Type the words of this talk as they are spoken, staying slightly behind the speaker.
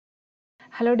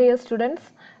Hello dear students,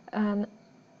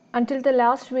 until the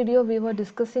last video we were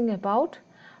discussing about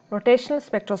rotational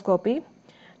spectroscopy.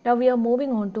 Now we are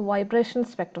moving on to vibrational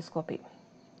spectroscopy.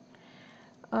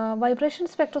 Vibration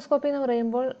spectroscopy എന്ന്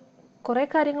പറയുമ്പോൾ കുറേ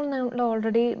കാര്യങ്ങൾ നമ്മൾ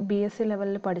already BSc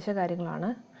ലെവലിൽ പഠിച്ച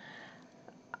കാര്യങ്ങളാണ്.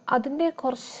 അതിൻ്റെ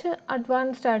കുറച്ച്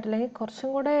അഡ്വാൻസ്ഡ് ആയിട്ട് അല്ലെങ്കിൽ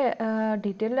കുറച്ചും കൂടെ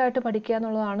ഡീറ്റെയിൽഡ് ആയിട്ട് പഠിക്കുക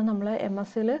എന്നുള്ളതാണ് നമ്മൾ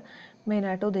MScയിൽ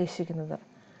മെയിനായിട്ട് ഉദ്ദേശിക്കുന്നത്.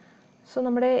 സോ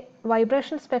നമ്മുടെ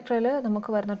വൈബ്രേഷൻ സ്പെക്ട്രയിൽ നമുക്ക്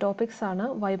വരുന്ന ടോപ്പിക്സ് ആണ്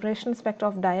vibration Spectra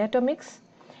of ഡയറ്റോമിക്സ്,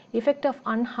 effect of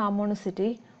അൺഹാർമോണിസിറ്റി,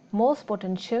 most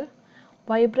potential,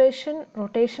 vibration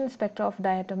rotation spectra of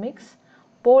diatomics,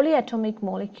 polyatomic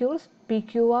molecules,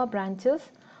 PQR branches,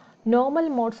 normal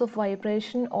modes of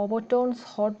vibration, overtones,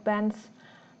 hot bands,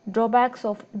 drawbacks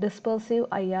of dispersive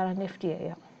IR and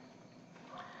FTIR.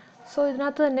 So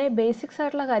ഇതിനകത്ത് തന്നെ basics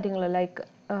ആയിട്ടുള്ള കാര്യങ്ങൾ like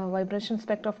vibration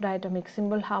Spectra of diatomic,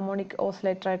 simple harmonic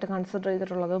oscillator ആയിട്ട് consider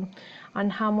ചെയ്തിട്ടുള്ളതും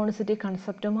അൺഹാർമോണിസിറ്റി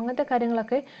കൺസെപ്റ്റും അങ്ങനത്തെ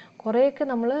കാര്യങ്ങളൊക്കെ കുറേയൊക്കെ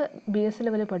നമ്മൾ BSc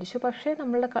ലെവലിൽ പഠിച്ചു. പക്ഷേ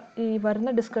നമ്മളുടെ ഈ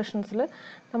വരുന്ന ഡിസ്കഷൻസിൽ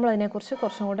നമ്മൾ അതിനെക്കുറിച്ച്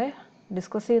കുറച്ചും കൂടെ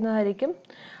ഡിസ്കസ് ചെയ്യുന്നതായിരിക്കും,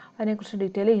 അതിനെക്കുറിച്ച്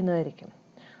ഡീറ്റെയിൽ ചെയ്യുന്നതായിരിക്കും.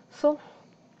 So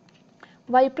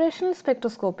vibrational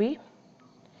spectroscopy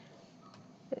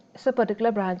it's A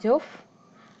particular branch of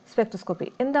spectroscopy.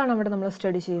 എന്താണ് അവിടെ നമ്മൾ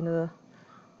സ്റ്റഡി ചെയ്യുന്നത്?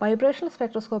 വൈബ്രേഷണൽ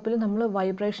സ്പെക്ട്രോസ്കോപ്പിൽ നമ്മൾ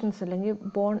വൈബ്രേഷൻസ് അല്ലെങ്കിൽ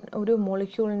ഒരു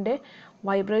മോളിക്യൂളിൻ്റെ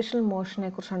വൈബ്രേഷണൽ മോഷനെ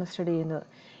കുറിച്ചാണ് സ്റ്റഡി ചെയ്യുന്നത്.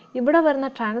 ഇവിടെ വരുന്ന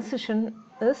transition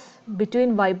is between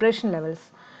vibration levels.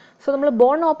 So നമ്മൾ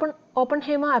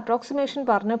ഓപ്പൺഹൈമർ അപ്രോക്സിമേഷൻ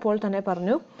പറഞ്ഞപ്പോൾ തന്നെ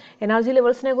പറഞ്ഞു, എനർജി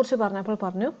ലെവൽസിനെ കുറിച്ച് പറഞ്ഞപ്പോൾ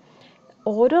പറഞ്ഞു,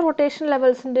 ഓരോ റൊട്ടേഷൻ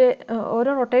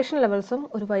ലെവൽസും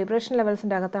ഒരു വൈബ്രേഷൻ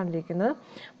ലെവൽസിൻ്റെ അകത്താണ് ഇരിക്കുന്നത്.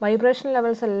 വൈബ്രേഷൻ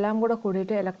ലെവൽസ് എല്ലാം കൂടെ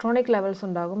കൂടിയിട്ട് ഇലക്ട്രോണിക് ലെവൽസ്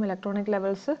ഉണ്ടാകും. ഇലക്ട്രോണിക്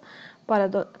ലെവൽസ്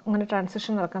പലതും അങ്ങനെ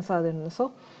ട്രാൻസിഷൻ നടക്കാൻ സാധ്യതയുണ്ട്. സോ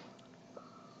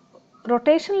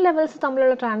റൊട്ടേഷൻ ലെവൽസ്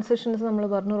തമ്മിലുള്ള ട്രാൻസിഷൻസ് നമ്മൾ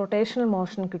പറഞ്ഞു റൊട്ടേഷണൽ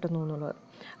മോഷൻ കിട്ടുന്നു എന്നുള്ളത്.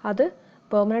 അത്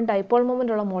പെർമനൻറ്റ് ഡൈപോൾ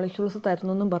മൊമെൻ്റ് ഉള്ള മോളിക്യൂൾസ്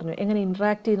തരുന്നു എന്നും പറഞ്ഞു, എങ്ങനെ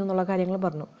ഇൻട്രാക്ട് ചെയ്യുന്നു എന്നുള്ള കാര്യങ്ങൾ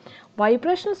പറഞ്ഞു.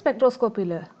 വൈബ്രേഷണൽ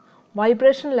സ്പെക്ട്രോസ്കോപ്പിയിൽ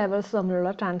വൈബ്രേഷൻ ലെവൽസ്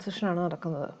തമ്മിലുള്ള ട്രാൻസിഷനാണ്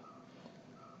നടക്കുന്നത്.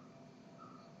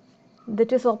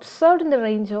 That is observed in the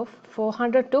range of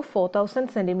 400 to 4000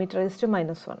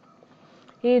 cm⁻⁻1.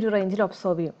 ഈ ഒരു റേഞ്ചിൽ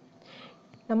ഒബ്സർവ് ചെയ്യും.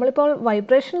 നമ്മളിപ്പോൾ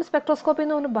വൈബ്രേഷണൽ സ്പെക്ട്രോസ്കോപ്പി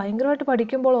എന്ന് പറഞ്ഞാൽ ഭയങ്കരമായിട്ട്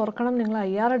പഠിക്കുമ്പോൾ ഓർക്കണം, നിങ്ങൾ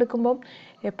IR എടുക്കുമ്പം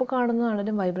എപ്പോൾ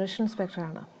കാണുന്നതാണെങ്കിലും വൈബ്രേഷൻ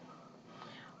സ്പെക്ട്രയാണ്.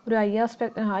 ഒരു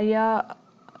IR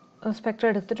സ്പെക്ട്ര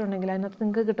എടുത്തിട്ടുണ്ടെങ്കിൽ അതിനകത്ത്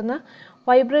നിങ്ങൾക്ക് കിട്ടുന്ന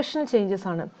വൈബ്രേഷണൽ ചേഞ്ചസ്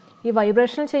ആണ്. ഈ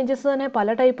വൈബ്രേഷണൽ ചേഞ്ചസ് തന്നെ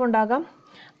പല ടൈപ്പ് ഉണ്ടാകാം.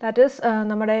 ദാറ്റ് ഈസ്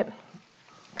നമ്മുടെ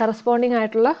കറസ്പോണ്ടിങ്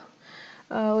ആയിട്ടുള്ള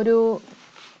ഒരു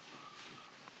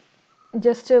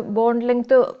ജസ്റ്റ് ബോണ്ട്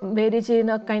ലെങ്ത് വേരി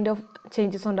ചെയ്യുന്ന കൈൻഡ് ഓഫ്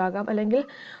ചേഞ്ചസ് ഉണ്ടാകാം, അല്ലെങ്കിൽ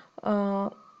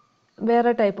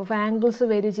വേറെ ടൈപ്പ് ഓഫ് ആംഗിൾസ്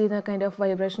വേരി ചെയ്യുന്ന കൈൻഡ് ഓഫ്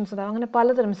വൈബ്രേഷൻസ് ഉണ്ടാകും. അങ്ങനെ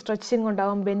പലതരം സ്ട്രെച്ചിങ്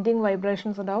ഉണ്ടാകും, ബെൻഡിങ്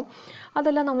വൈബ്രേഷൻസ് ഉണ്ടാകും.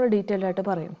 അതെല്ലാം നമ്മൾ ഡീറ്റെയിൽഡ് ആയിട്ട്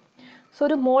പറയും. സോ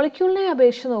ഒരു മോളിക്യൂളിനെ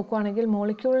അപേക്ഷിച്ച് നോക്കുകയാണെങ്കിൽ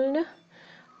മോളിക്യൂളിന്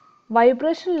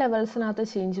വൈബ്രേഷൻ ലെവൽസിനകത്ത്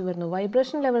ചേഞ്ച് വരുന്നു.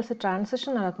 വൈബ്രേഷൻ ലെവൽസ്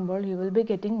ട്രാൻസിഷൻ നടക്കുമ്പോൾ you will be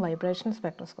getting vibration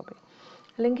spectroscopy.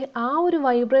 അല്ലെങ്കിൽ ആ ഒരു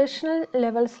വൈബ്രേഷണൽ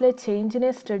ലെവൽസിലെ ചേഞ്ചിനെ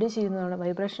സ്റ്റഡി ചെയ്യുന്നതാണ്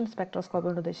വൈബ്രേഷൻ സ്പെക്ട്രോസ്കോപ്പി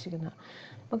കൊണ്ട് ഉദ്ദേശിക്കുന്നത്.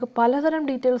 നമുക്ക് പലതരം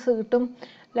ഡീറ്റെയിൽസ് കിട്ടും,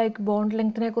 ലൈക്ക് ബോണ്ട്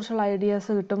ലെങ്ത്തിനെ കുറിച്ചുള്ള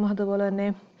ഐഡിയാസ് കിട്ടും. അതുപോലെ തന്നെ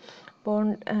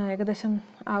ഏകദേശം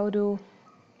ആ ഒരു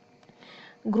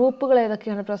ഗ്രൂപ്പുകൾ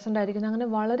ഏതൊക്കെയാണ് പ്രസൻ്റ് ആയിരിക്കുന്നത്, അങ്ങനെ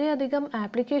വളരെയധികം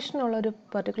ആപ്ലിക്കേഷനുള്ള ഒരു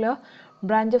particular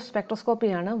branch of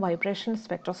സ്പെക്ട്രോസ്കോപ്പിയാണ് vibration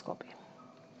spectroscopy.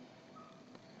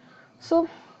 So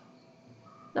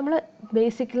നമ്മൾ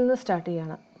ബേസിക്കിൽ നിന്ന് സ്റ്റാർട്ട്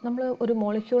ചെയ്യുകയാണ്. നമ്മൾ ഒരു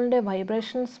മോളിക്യൂളിൻ്റെ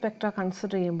വൈബ്രേഷൻ സ്പെക്ട്ര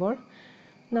കൺസിഡർ ചെയ്യുമ്പോൾ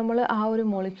നമ്മൾ ആ ഒരു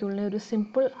മോളിക്യൂളിനെ ഒരു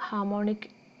സിമ്പിൾ ഹാർമോണിക്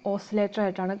ഓസിലേറ്റർ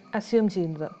ആയിട്ടാണ് അസ്യൂം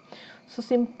ചെയ്യുന്നത്. സോ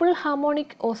സിമ്പിൾ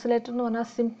ഹാർമോണിക് ഓസിലേറ്റർ എന്ന് പറഞ്ഞാൽ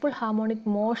സിമ്പിൾ ഹാർമോണിക്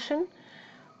മോഷൻ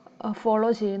ഫോളോ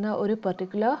ചെയ്യുന്ന ഒരു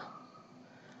പെർട്ടിക്കുലർ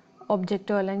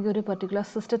ഒബ്ജക്റ്റോ അല്ലെങ്കിൽ ഒരു പെർട്ടിക്കുലർ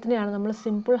സിസ്റ്റത്തിനെയാണ് നമ്മൾ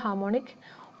സിമ്പിൾ ഹാർമോണിക്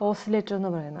ഓസിലേറ്റർ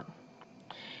എന്ന് പറയുന്നത്.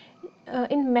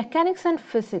 In mechanics and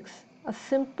physics a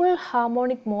simple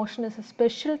harmonic motion is a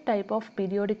special type of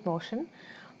periodic motion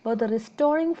where the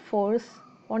restoring force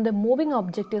on the moving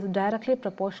object is directly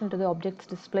proportional to the object's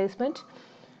displacement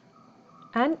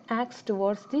and acts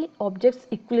towards the object's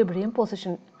equilibrium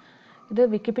position. ഇത്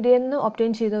വിക്കിപീഡിയയിൽ നിന്ന്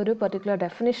obtain ചെയ്ത ഒരു particular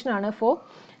ഡെഫിനിഷനാണ് four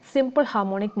simple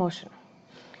harmonic motion.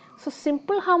 So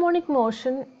simple harmonic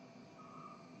motion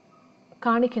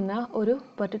കാണിക്കുന്ന ഒരു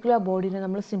particular ബോഡിനെ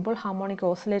നമ്മൾ simple harmonic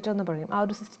oscillator എന്ന് പറയും. ആ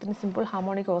ഒരു സിസ്റ്റത്തിന് സിമ്പിൾ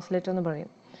ഹാർമോണിക് ഓസിലേറ്റർ എന്ന് പറയും.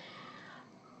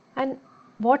 And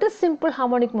what is simple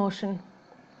harmonic motion?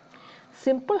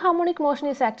 Simple harmonic motion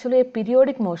is actually A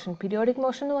periodic motion. Periodic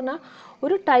motion എന്ന് പറഞ്ഞാൽ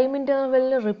ഒരു ടൈം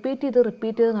ഇൻ്റർവെല്ലിൽ റിപ്പീറ്റ്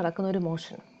ചെയ്ത് നടക്കുന്ന ഒരു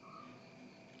മോഷൻ.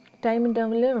 ടൈം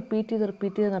ഇൻ്റർവെല്ലിൽ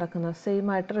റിപ്പീറ്റ് ചെയ്ത് നടക്കുന്ന സെയിം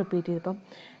ആയിട്ട് റിപ്പീറ്റ് ചെയ്ത്. ഇപ്പം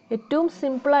ഏറ്റവും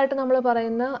സിമ്പിളായിട്ട് നമ്മൾ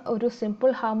പറയുന്ന ഒരു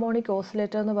സിമ്പിൾ ഹാർമോണിക്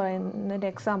ഓസിലേറ്റർ എന്ന് പറയുന്നതിൻ്റെ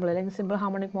എക്സാമ്പിൾ അല്ലെങ്കിൽ സിമ്പിൾ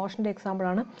ഹാർമോണിക് മോഷൻ്റെ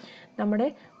എക്സാമ്പിളാണ് നമ്മുടെ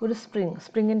ഒരു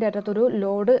സ്പ്രിങ്ങിൻ്റെ അറ്റത്തൊരു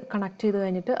ലോഡ് കണക്ട് ചെയ്ത്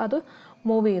കഴിഞ്ഞിട്ട് അത്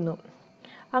മൂവ് ചെയ്യുന്നു.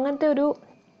 അങ്ങനത്തെ ഒരു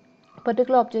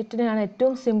പർട്ടിക്കുലർ ഒബ്ജക്റ്റിനെയാണ്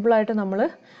ഏറ്റവും സിമ്പിളായിട്ട് നമ്മൾ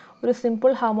ഒരു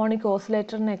സിമ്പിൾ ഹാർമോണിക്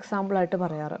ഓസിലേറ്ററിന് എക്സാമ്പിളായിട്ട്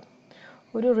പറയാറ്.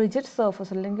 ഒരു റിജിഡ്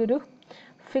സർഫസ് അല്ലെങ്കിൽ ഒരു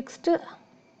ഫിക്സ്ഡ്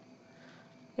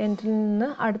എൻഡിൽ നിന്ന്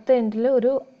അടുത്ത എൻഡിൽ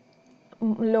ഒരു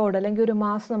ലോഡ് അല്ലെങ്കിൽ ഒരു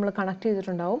മാസ് നമ്മൾ കണക്ട്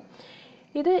ചെയ്തിട്ടുണ്ടാവും.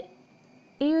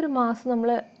 ഈ ഒരു മാസ് നമ്മൾ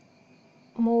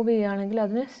മൂവ് ചെയ്യുകയാണെങ്കിൽ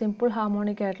അതിന് സിമ്പിൾ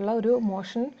ഹാർമോണിക് ആയിട്ടുള്ള ഒരു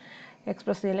മോഷൻ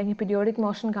എക്സ്പ്രസ് ചെയ്യുക അല്ലെങ്കിൽ പീരിയോഡിക്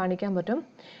മോഷൻ കാണിക്കാൻ പറ്റും.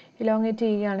 ഇലോങ്ങേറ്റ്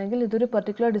ചെയ്യുകയാണെങ്കിൽ ഇതൊരു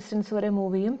പർട്ടിക്കുലർ ഡിസ്റ്റൻസ് വരെ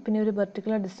മൂവ് ചെയ്യും, പിന്നെ ഒരു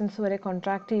പർട്ടിക്കുലർ ഡിസ്റ്റൻസ് വരെ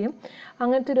കോൺട്രാക്ട് ചെയ്യും.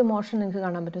 അങ്ങനത്തെ ഒരു മോഷൻ നിങ്ങൾക്ക്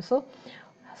കാണാൻ പറ്റും. So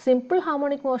simple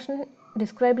harmonic motion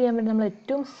describe ചെയ്യാൻ വേണ്ടി നമ്മൾ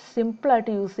ഏറ്റവും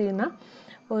സിമ്പിളായിട്ട് യൂസ് ചെയ്യുന്ന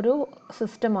ഒരു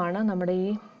സിസ്റ്റമാണ് നമ്മുടെ ഈ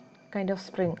കൈൻഡ് ഓഫ്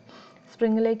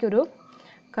സ്പ്രിങ്ങിലേക്കൊരു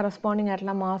കറസ്പോണ്ടിങ്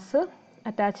ആയിട്ടുള്ള മാസ്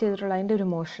അറ്റാച്ച് ചെയ്തിട്ടുള്ള അതിൻ്റെ ഒരു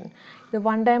മോഷൻ. ഇത്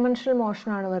 1 ഡയമെൻഷണൽ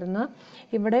മോഷനാണ് വരുന്നത്.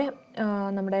 ഇവിടെ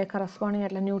നമ്മുടെ കറസ്പോണ്ടിങ്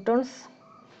ആയിട്ടുള്ള ന്യൂട്ടൺസ്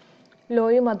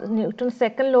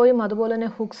സെക്കൻഡ് ലോയും അതുപോലെ തന്നെ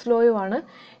ഹുക്സ് ലോയുമാണ്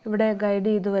ഇവിടെ ഗൈഡ്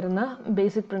ചെയ്ത് വരുന്ന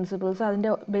ബേസിക് പ്രിൻസിപ്പിൾസ്.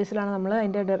 അതിൻ്റെ ബേസിലാണ് നമ്മൾ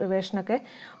അതിൻ്റെ ഡെറിവേഷനൊക്കെ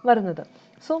വരുന്നത്.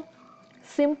 So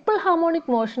simple harmonic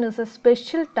motion is A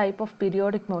special type of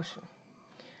periodic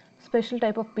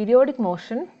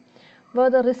motion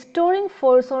where the restoring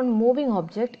force on moving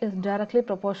object is directly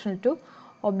proportional to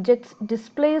object's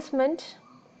displacement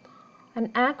and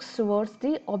acts towards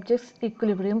the object's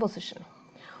equilibrium position.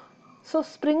 So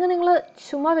spring നിങ്ങൾ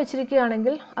ചുമ്മാ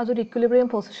വെച്ചിരിക്കുകയാണെങ്കിൽ അതൊരു equilibrium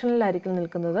പൊസിഷനിലായിരിക്കും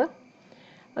നിൽക്കുന്നത്.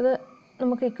 അത്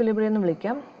നമുക്ക് equilibrium എന്ന്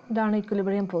വിളിക്കാം. ഇതാണ്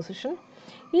equilibrium position.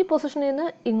 ഈ പൊസിഷനിൽ നിന്ന്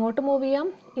ഇങ്ങോട്ട് മൂവ് ചെയ്യാം,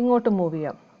 ഇങ്ങോട്ട് മൂവ്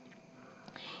ചെയ്യാം.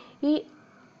 ഈ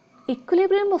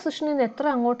ഇക്വിലിബ്രിയം പൊസിഷനിൽ നിന്ന് എത്ര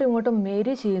അങ്ങോട്ടും ഇങ്ങോട്ടും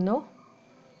വേരി ചെയ്യുന്നോ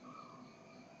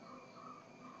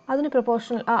അതിന്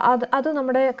പ്രൊപ്പോർഷണൽ അത്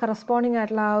നമ്മുടെ കറസ്പോണ്ടിങ്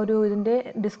ആയിട്ടുള്ള ആ ഒരു ഇതിൻ്റെ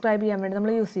ഡിസ്ക്രൈബ് ചെയ്യാൻ വേണ്ടി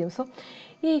നമ്മൾ യൂസ് ചെയ്യും. സോ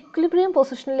ഈ ഇക്വിലിബ്രിയം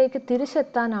പൊസിഷനിലേക്ക്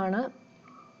തിരിച്ചെത്താനാണ്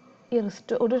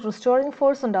ഒരു റിസ്റ്റോറിങ്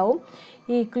ഫോഴ്സ് ഉണ്ടാവും.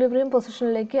 ഈ ഇക്വിലിബ്രിയം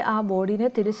പൊസിഷനിലേക്ക് ആ ബോഡീനെ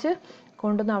തിരിച്ച്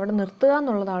കൊണ്ടുവന്ന് അവിടെ നിർത്തുക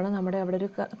എന്നുള്ളതാണ് നമ്മുടെ അവിടെ ഒരു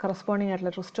കറസ്പോണ്ടിങ്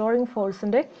ആയിട്ടുള്ള റിസ്റ്റോറിങ്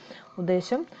ഫോഴ്സിൻ്റെ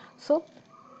ഉദ്ദേശം. സോ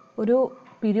ഒരു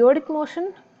പീരിയോഡിക് മോഷൻ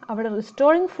അവിടെ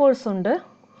റിസ്റ്റോറിങ് ഫോഴ്സ് ഉണ്ട്.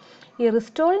 ഈ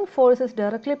restoring force is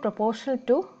directly proportional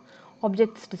to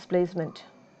objects displacement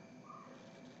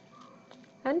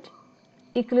and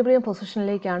equilibrium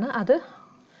പൊസിഷനിലേക്കാണ് അത്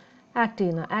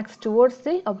acts towards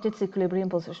the object's equilibrium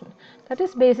position. That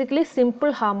is basically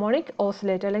simple harmonic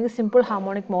oscillator അല്ലെങ്കിൽ simple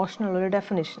harmonic motion ഉള്ളൊരു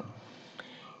definition.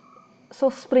 So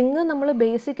spring നമ്മൾ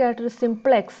basic ആയിട്ടൊരു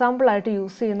simple example ആയിട്ട്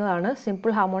use ചെയ്യുന്നതാണ്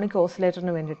simple harmonic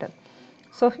ഓസിലേറ്ററിന് വേണ്ടിയിട്ട്.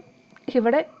 So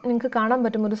ഇവിടെ നിങ്ങൾക്ക് കാണാൻ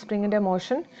പറ്റും ഒരു സ്പ്രിങ്ങിൻ്റെ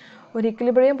മോഷൻ. ഒരു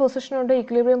ഇക്വിലിബ്രിയം പൊസിഷനുണ്ട്.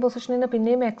 ഇക്വിലിബ്രിയം പൊസിഷനിൽ നിന്ന്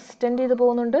പിന്നെയും എക്സ്റ്റെൻഡ് ചെയ്ത്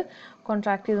പോകുന്നുണ്ട്,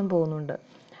 കോൺട്രാക്ട് ചെയ്തും പോകുന്നുണ്ട്.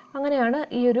 അങ്ങനെയാണ്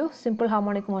ഈ ഒരു സിമ്പിൾ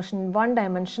ഹാർമോണിക് മോഷൻ 1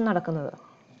 ഡയമെൻഷൻ നടക്കുന്നത്.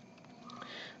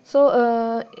 സോ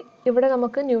ഇവിടെ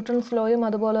നമുക്ക് ന്യൂട്ടൺസ് ലോയും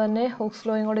അതുപോലെ തന്നെ ഹുക്സ്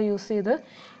ലോയും കൂടെ യൂസ് ചെയ്ത്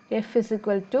F -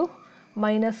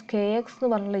 kx എന്ന്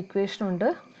പറഞ്ഞുള്ള ഇക്വേഷൻ ഉണ്ട്.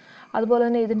 അതുപോലെ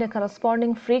തന്നെ ഇതിൻ്റെ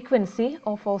corresponding frequency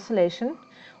of oscillation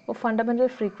of fundamental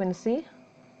frequency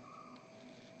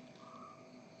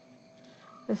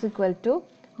 =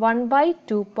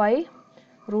 1/2π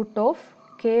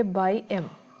 √k/m.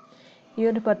 ഈ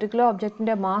ഒരു particular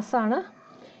ഒബ്ജക്റ്റിൻ്റെ മാസ്സാണ്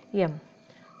m.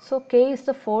 So k is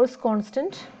the force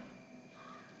constant.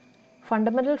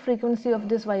 Fundamental frequency of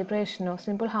this vibration or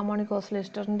simple harmonic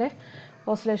oscillator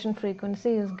oscillation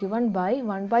frequency is given by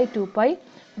 1/2π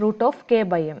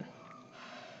 √k/m.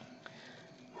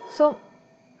 So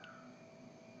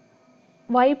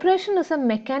vibration is a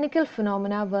mechanical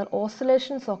phenomena where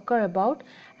oscillations occur about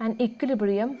an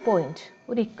equilibrium point.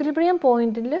 ഒരു equilibrium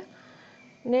point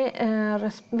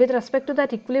with respect to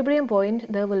that equilibrium point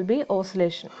there will be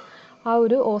oscillation. ആ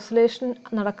ഒരു oscillation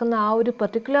നടക്കുന്ന ആ ഒരു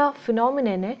particular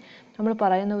ഫിനോമിനനെ നമ്മൾ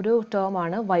പറയുന്ന ഒരു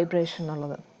ടേമാണ് vibration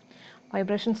എന്നുള്ളത്.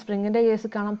 വൈബ്രേഷൻ സ്പ്രിങ്ങിൻ്റെ കേസിൽ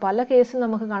കാണാം, പല കേസിൽ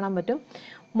നമുക്ക് കാണാൻ പറ്റും.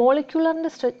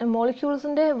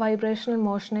 മോളിക്യൂൾസിൻ്റെ വൈബ്രേഷണൽ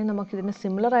മോഷനെ നമുക്കിതിന്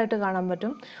സിമിലറായിട്ട് കാണാൻ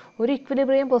പറ്റും. ഒരു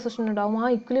ഇക്വിലിബ്രിയം പൊസിഷൻ ഉണ്ടാവും. ആ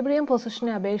ഇക്വിലിബ്രിയം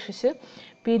പൊസിഷനെ അപേക്ഷിച്ച്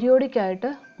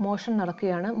പീരിയോഡിക്കായിട്ട് മോഷൻ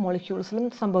നടക്കുകയാണ് മോളിക്യൂൾസിലും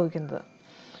സംഭവിക്കുന്നത്.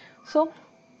 So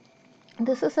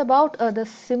this is about the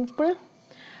simple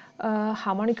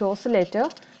harmonic oscillator.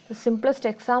 The simplest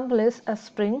example is a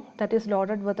spring that is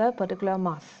loaded with a particular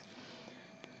mass.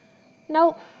 Now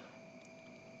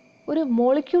ഒരു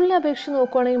മോളിക്യൂളിനെ അപേക്ഷിച്ച്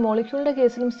നോക്കുകയാണെങ്കിൽ മോളിക്യൂളിൻ്റെ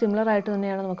കേസിലും സിമിലർ ആയിട്ട്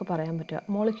തന്നെയാണ് നമുക്ക് പറയാൻ പറ്റുക.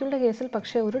 മോളിക്യൂളിൻ്റെ കേസിൽ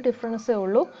പക്ഷേ ഒരു ഡിഫറൻസേ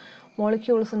ഉള്ളൂ.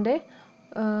 മോളിക്യൂൾസിൻ്റെ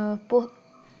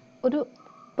ഒരു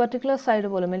പർട്ടിക്കുലർ സൈഡ്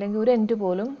പോലും അല്ലെങ്കിൽ ഒരു എൻഡ്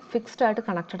പോലും ഫിക്സ്ഡ് ആയിട്ട്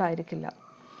കണക്റ്റഡ് ആയിരിക്കില്ല.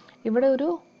 ഇവിടെ ഒരു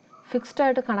ഫിക്സ്ഡ്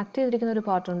ആയിട്ട് കണക്ട് ചെയ്തിരിക്കുന്ന ഒരു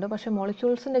പാർട്ടുണ്ട്. പക്ഷേ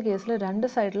മോളിക്യൂൾസിൻ്റെ കേസിൽ രണ്ട്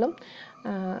സൈഡിലും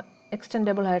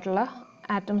എക്സ്റ്റെൻഡബിൾ ആയിട്ടുള്ള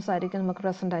ആറ്റംസ് ആയിരിക്കും നമുക്ക്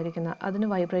പ്രസൻ്റ് ആയിരിക്കുന്നത്. അതിന്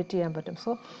വൈബ്രേറ്റ് ചെയ്യാൻ പറ്റും. സോ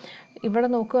ഇവിടെ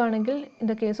നോക്കുകയാണെങ്കിൽ in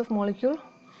the case of molecule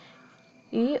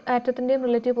ഈ ആറ്റത്തിൻ്റെയും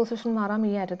റിലേറ്റീവ് പൊസിഷൻ മാറാം,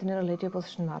 ഈ ആറ്റത്തിൻ്റെ റിലേറ്റീവ്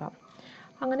പൊസിഷൻ മാറാം.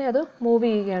 അങ്ങനെ അത് മൂവ്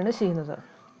ചെയ്യുകയാണ് ചെയ്യുന്നത്.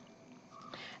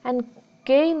 And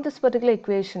K in this particular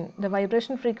equation, the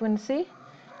vibration frequency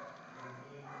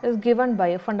is given by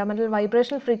a fundamental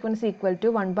vibrational frequency equal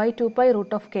to 1 by 2 pi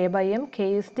root of K by M.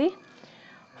 K is the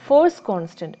force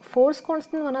constant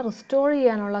എന്ന് പറഞ്ഞാൽ restore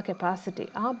ചെയ്യാനുള്ള capacity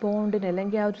ആ ബോണ്ടിന്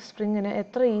അല്ലെങ്കിൽ ആ ഒരു സ്പ്രിങ്ങിന്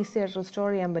എത്ര easy ആയിട്ട് restore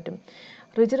ചെയ്യാൻ പറ്റും.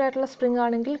 റിജിഡ് ആയിട്ടുള്ള സ്പ്രിങ്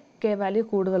ആണെങ്കിൽ കെ വാല്യൂ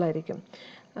കൂടുതലായിരിക്കും.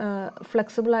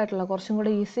 ഫ്ലെക്സിബിൾ ആയിട്ടുള്ള കുറച്ചും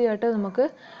കൂടെ ഈസി ആയിട്ട് നമുക്ക്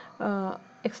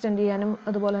എക്സ്റ്റെൻഡ് ചെയ്യാനും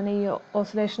അതുപോലെ തന്നെ ഈ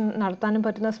ഓസിലേഷൻ നടത്താനും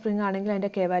പറ്റുന്ന സ്പ്രിങ് ആണെങ്കിൽ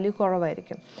അതിൻ്റെ കെ വാല്യൂ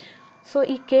കുറവായിരിക്കും. സോ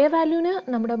ഈ കെ വാല്യൂവിന്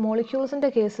നമ്മുടെ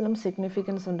മോളിക്യൂൾസിൻ്റെ കേസിലും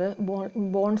സിഗ്നിഫിക്കൻസ് ഉണ്ട്.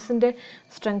 ബോൺസിൻ്റെ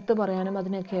സ്ട്രെങ്ത് പറയാനും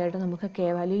അതിനൊക്കെ ആയിട്ട് നമുക്ക് കെ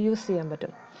വാല്യൂ യൂസ് ചെയ്യാൻ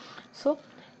പറ്റും. സോ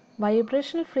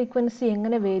വൈബ്രേഷണൽ ഫ്രീക്വൻസി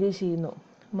എങ്ങനെ വേരി ചെയ്യുന്നു,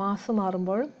 മാസ്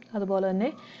മാറുമ്പോഴും അതുപോലെ തന്നെ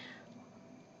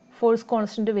ഫോഴ്സ്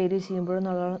കോൺസ്റ്റൻറ്റ് വേരി ചെയ്യുമ്പോഴും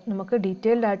എന്നുള്ള നമുക്ക്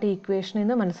ഡീറ്റെയിൽഡ് ആയിട്ട് ഈ ഇക്വേഷനിൽ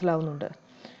നിന്ന് മനസ്സിലാവുന്നുണ്ട്.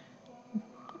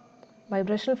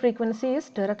 Vibrational frequency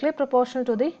is directly proportional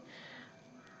to the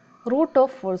root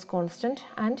of force constant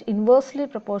and inversely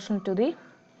proportional to the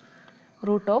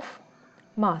root of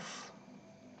mass.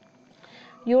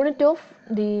 Unit of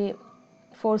the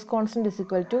force constant is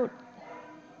equal to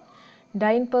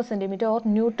dyne per centimeter or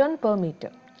Newton per meter.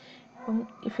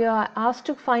 If you are asked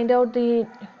to find out the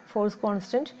force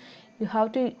constant, you have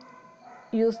to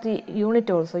use the unit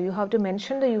also. You have to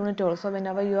mention the unit also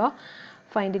whenever you are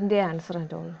finding the answer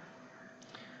and all.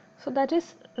 So that is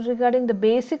regarding the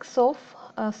basics of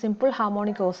a simple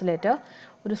harmonic oscillator.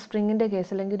 ഒരു സ്പ്രിങ്ങിൻ്റെ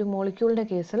കേസിൽ അല്ലെങ്കിൽ ഒരു മോളിക്യൂളിൻ്റെ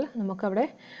കേസിൽ നമുക്കവിടെ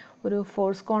ഒരു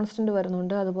force constant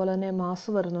വരുന്നുണ്ട്, അതുപോലെ തന്നെ മാസ്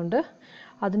വരുന്നുണ്ട്.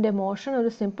 അതിൻ്റെ മോഷൻ ഒരു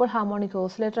സിമ്പിൾ ഹാർമോണിക്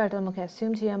ഓസിലേറ്റർ ആയിട്ട് നമുക്ക്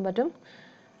അസ്യൂം ചെയ്യാൻ പറ്റും,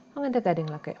 അങ്ങനത്തെ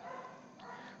കാര്യങ്ങളൊക്കെ.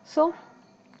 So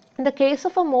in the case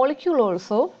of A molecule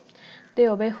also they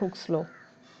obey hooks law.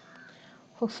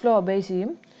 Hooks law obey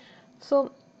ചെയ്യും. So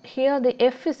here the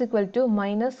F is equal to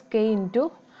minus K into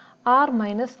R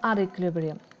minus R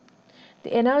equilibrium. The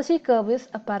energy curve is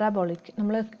A parabolic.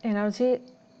 നമ്മൾ energy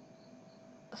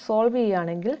solve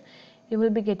ചെയ്യുകയാണെങ്കിൽ you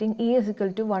will be getting E is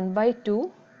equal to 1 by 2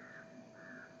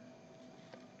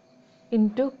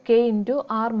 into k into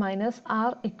r minus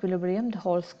r equilibrium the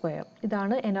whole square.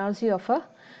 ഇതാണ് energy of A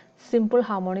simple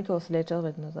harmonic oscillator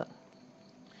വരുന്നത്.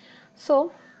 So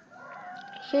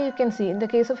here you can see in the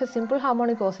case of A simple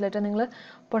harmonic oscillator നിങ്ങൾ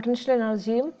potential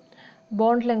എനർജിയും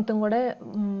bond ലെങ്ത്തും കൂടെ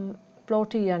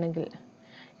plot ചെയ്യുകയാണെങ്കിൽ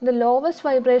in the lowest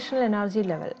vibrational energy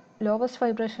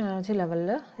ലെവലിൽ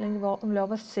അല്ലെങ്കിൽ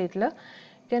lowest സ്റ്റേറ്റിൽ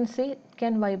can see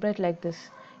can vibrate like this.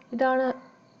 ഇതാണ്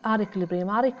ആർ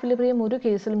ഇക്വിലിബ്രിയം ഒരു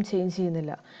കേസിലും ചേഞ്ച്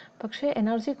ചെയ്യുന്നില്ല. പക്ഷേ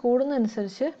എനർജി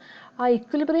കൂടുന്നതനുസരിച്ച് ആ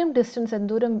ഇക്വിലിബ്രിയം ഡിസ്റ്റൻസ്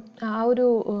എന്തോരം, ആ ഒരു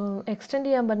എക്സ്റ്റെൻഡ്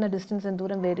ചെയ്യാൻ പറ്റുന്ന ഡിസ്റ്റൻസ്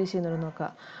എന്തോരം വേരി ചെയ്യുന്നുണ്ടെന്ന് നോക്കുക.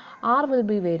 R will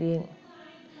be varying.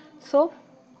 So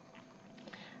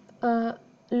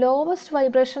lowest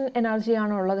vibration energy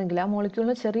ആണ് ഉള്ളതെങ്കിൽ, ആ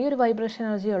മോളിക്യൂളിന് ചെറിയൊരു വൈബ്രേഷൻ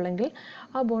എനർജി ഉള്ളെങ്കിൽ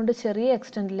ആ ബോണ്ട് ചെറിയ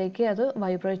എക്സ്റ്റെൻഡിലേക്ക് അത്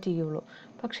വൈബ്രേറ്റ് ചെയ്യുള്ളൂ.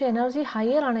 പക്ഷേ എനർജി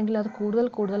ഹയർ ആണെങ്കിൽ അത്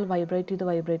കൂടുതൽ വൈബ്രേറ്റ്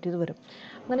ചെയ്ത് വരും.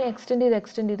 അങ്ങനെ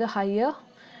എക്സ്റ്റെൻഡ് ചെയ്ത് ഹയർ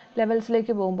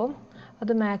ലെവൽസിലേക്ക് പോകുമ്പം അത്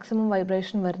മാക്സിമം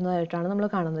വൈബ്രേഷൻ വരുന്നതായിട്ടാണ് നമ്മൾ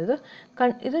കാണുന്നത്.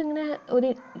 ഇതിങ്ങനെ ഒരു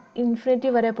ഇൻഫിനിറ്റി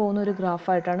വരെ പോകുന്ന ഒരു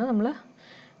ഗ്രാഫായിട്ടാണ് നമ്മൾ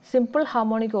സിമ്പിൾ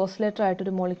ഹാർമോണിക് ഓസിലേറ്റർ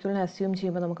ആയിട്ടൊരു മോളിക്യൂളിനെ അസ്യൂം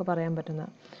ചെയ്യുമ്പോൾ നമുക്ക് പറയാൻ പറ്റുന്നത്.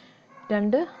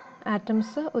 രണ്ട്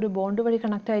ആറ്റംസ് ഒരു ബോണ്ട് വഴി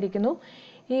കണക്റ്റ് ആയിരിക്കുന്നു.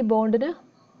 ഈ ബോണ്ടിന്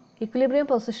ഇക്വിലിബ്രിയം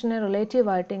പൊസിഷനെ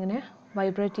റിലേറ്റീവായിട്ട് ഇങ്ങനെ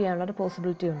വൈബ്രേറ്റ് ചെയ്യാനുള്ളൊരു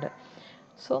പോസിബിലിറ്റി ഉണ്ട്.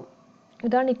 സോ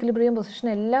ഇതാണ് ഇക്വിലിബ്രിയം പൊസിഷൻ.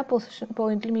 എല്ലാ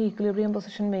പോയിന്റിലും ഈ ഇക്വിലിബ്രിയം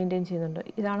പൊസിഷൻ മെയിൻറ്റെയിൻ ചെയ്യുന്നുണ്ട്.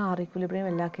 ഇതാണ് ആർ ഇക്വിലിബ്രിയം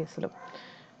എല്ലാ കേസിലും.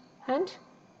 And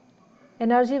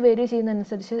energy vary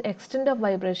ചെയ്യുന്നതനുസരിച്ച് extend of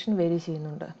vibration vary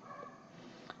ചെയ്യുന്നുണ്ട്.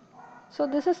 So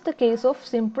this is the case of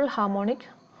simple harmonic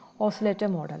oscillator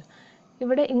model.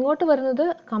 ഇവിടെ ഇങ്ങോട്ട് വരുന്നത്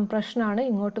കംപ്രഷനാണ്,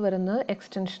 ഇങ്ങോട്ട് വരുന്നത്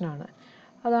എക്സ്റ്റൻഷനാണ്.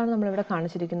 അതാണ് നമ്മളിവിടെ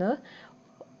കാണിച്ചിരിക്കുന്നത്.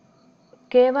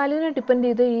 കെ വാല്യൂവിനെ ഡിപ്പെൻഡ്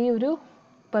ചെയ്ത് ഈ ഒരു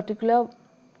പർട്ടിക്കുലർ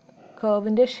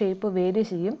കർവിൻ്റെ ഷേപ്പ് വേരി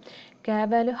ചെയ്യും. കെ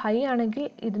വാല്യൂ ഹൈ ആണെങ്കിൽ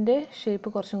ഇതിൻ്റെ ഷേപ്പ്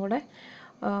കുറച്ചും കൂടെ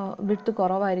വിഡ്ത്ത്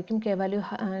കുറവായിരിക്കും. കെ വാല്യൂ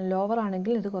ലോവർ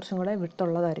ആണെങ്കിൽ ഇത് കുറച്ചും കൂടെ വിഡ്ത്ത്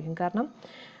ഉള്ളതായിരിക്കും. കാരണം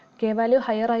കെ വാല്യൂ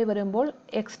ഹയർ ആയി വരുമ്പോൾ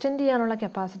എക്സ്റ്റെൻഡ് ചെയ്യാനുള്ള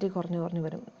കപ്പാസിറ്റി കുറഞ്ഞു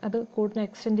വരും. അത് കൂടുതൽ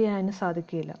എക്സ്റ്റെൻഡ് ചെയ്യാനും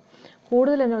സാധിക്കില്ല.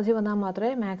 കൂടുതൽ എനർജി വന്നാൽ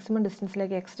മാത്രമേ മാക്സിമം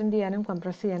ഡിസ്റ്റൻസിലേക്ക് എക്സ്റ്റെൻഡ് ചെയ്യാനും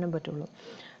കംപ്രസ് ചെയ്യാനും പറ്റുള്ളൂ.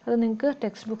 അത് നിങ്ങൾക്ക്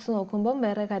ടെക്സ്റ്റ് ബുക്സ് നോക്കുമ്പം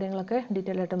വേറെ കാര്യങ്ങളൊക്കെ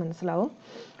ഡീറ്റെയിൽ ആയിട്ട് മനസ്സിലാവും.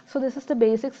 So this is the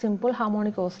basic simple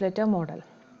harmonic oscillator model.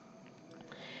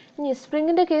 ഇനി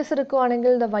സ്പ്രിങ്ങിൻ്റെ കേസ്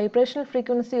എടുക്കുകയാണെങ്കിൽ the vibrational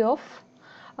frequency of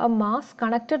A mass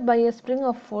connected by A spring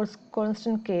of force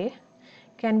constant K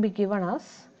can be given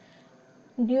as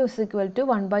mu is equal to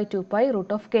 1 by 2 pi root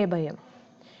of k by m.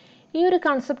 ഈ ഒരു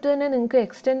concept തന്നെ നിങ്ങൾക്ക്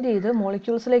extend ചെയ്ത്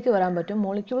മോളിക്യൂൾസിലേക്ക് വരാൻ പറ്റും.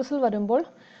 മോളിക്യൂൾസിൽ വരുമ്പോൾ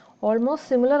almost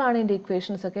similar ആണ് ഇതിൻ്റെ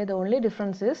ഇക്വേഷൻസ് ഒക്കെ. The only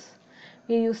difference is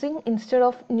V are using instead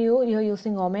of new you are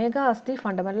using omega as the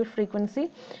fundamental frequency.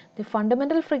 The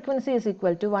fundamental frequency is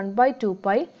equal to 1 by 2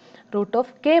 pi root of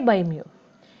k by mu.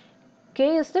 K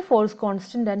is the force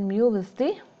constant and mu is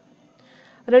the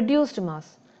reduced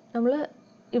mass, നമ്മൾ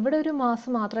ഇവിടെ ഒരു mass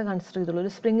മാത്രമേ consider ചെയ്തുള്ളൂ.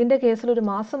 ഒരു സ്പ്രിങ്ങിൻ്റെ കേസിൽ ഒരു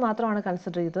mass മാത്രമാണ്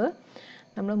consider ചെയ്തത്.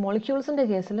 നമ്മൾ മോളിക്യൂൾസിൻ്റെ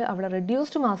കേസിൽ അവിടെ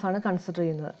റെഡ്യൂസ്ഡ് മാസ്സാണ് കൺസിഡർ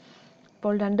ചെയ്യുന്നത്.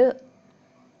 അപ്പോൾ രണ്ട്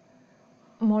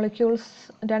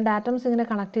ആറ്റംസ് ഇങ്ങനെ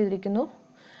കണക്ട് ചെയ്തിരിക്കുന്നു.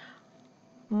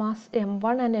 Mass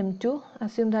m1 and m2.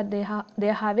 Assume that they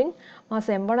are having mass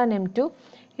m1 and m2.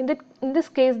 In this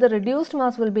case, the reduced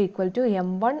mass will be equal to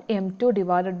m1 m2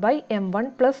 divided by m1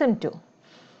 plus m2.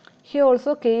 Here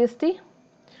also K is the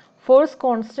force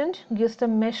constant, gives the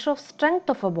measure of strength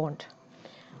of a bond.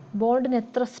 ബോണ്ടിന്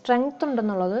എത്ര strength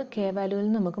ഉണ്ടെന്നുള്ളത് K വാല്യൂവിൽ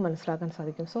നിന്ന് നമുക്ക് മനസ്സിലാക്കാൻ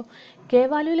സാധിക്കും. So K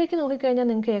വാല്യൂവിലേക്ക് നോക്കിക്കഴിഞ്ഞാൽ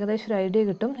നിങ്ങൾക്ക് ഏകദേശം ഒരു ഐഡിയ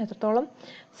കിട്ടും എത്രത്തോളം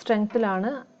സ്ട്രെങ്ത്തിലാണ്,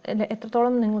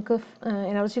 എത്രത്തോളം നിങ്ങൾക്ക്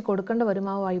എനർജി കൊടുക്കേണ്ടി വരും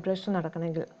ആ വൈബ്രേഷൻ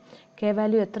നടക്കണമെങ്കിൽ, കെ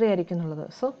വാല്യൂ എത്രയായിരിക്കും എന്നുള്ളത്.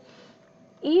 സോ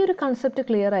ഈ ഒരു കൺസെപ്റ്റ്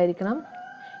ക്ലിയർ ആയിരിക്കണം.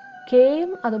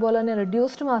 കെയും അതുപോലെ തന്നെ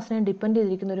റെഡ്യൂസ്ഡ് മാസിനെയും ഡിപ്പെൻഡ്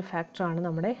ചെയ്തിരിക്കുന്ന ഒരു ഫാക്ടറാണ്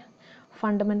നമ്മുടെ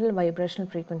ഫണ്ടമെൻ്റൽ വൈബ്രേഷണൽ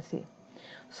ഫ്രീക്വൻസി.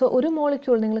 സോ ഒരു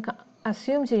മോളിക്യൂൾ നിങ്ങൾ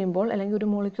അസ്യൂം ചെയ്യുമ്പോൾ അല്ലെങ്കിൽ ഒരു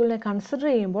മോളിക്യൂളിനെ കൺസിഡർ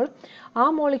ചെയ്യുമ്പോൾ ആ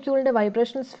മോളിക്യൂളിൻ്റെ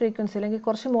വൈബ്രേഷണൽ ഫ്രീക്വൻസി അല്ലെങ്കിൽ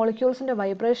കുറച്ച് മോളിക്യൂൾസിൻ്റെ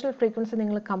വൈബ്രേഷണൽ ഫ്രീക്വൻസി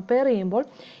നിങ്ങൾ കമ്പയർ ചെയ്യുമ്പോൾ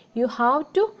you have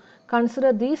to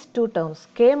consider these two terms.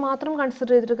 K മാത്രം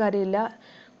കൺസിഡർ ചെയ്തിട്ട് കാര്യമില്ല,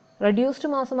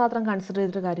 റെഡ്യൂസ്ഡ് മാസ് മാത്രം കൺസിഡർ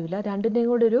ചെയ്തിട്ട് കാര്യമില്ല. രണ്ടിൻ്റെയും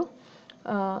കൂടി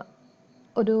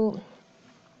ഒരു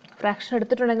ഫ്രാക്ഷൻ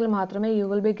എടുത്തിട്ടുണ്ടെങ്കിൽ മാത്രമേ you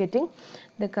will be getting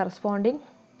the corresponding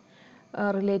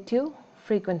relative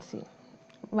frequency,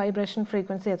 vibration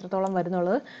frequency എത്രത്തോളം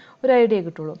വരുന്നുള്ളത് ഒരു ഐഡിയ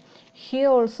കിട്ടുള്ളൂ. Here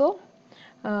also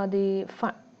the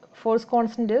force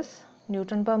constant is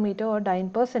newton per metre or dine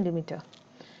per centimetre.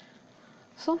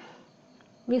 So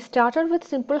we started with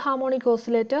simple harmonic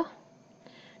oscillator.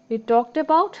 We talked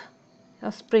about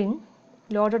a spring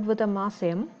loaded with a mass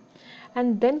m, and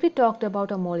then we talked about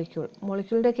a molecule.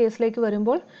 Molecule's case like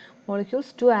varumbol, molecules,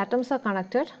 two atoms are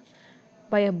connected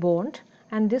by a bond,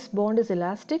 and this bond is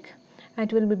elastic and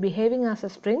it will be behaving as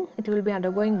a spring. It will be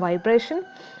undergoing vibration,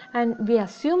 and we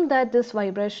assume that this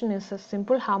vibration is a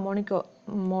simple harmonic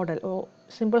model or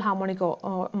simple harmonic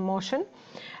motion,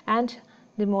 and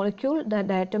the molecule, the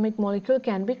diatomic molecule,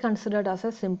 can be considered as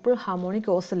a simple harmonic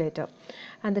oscillator,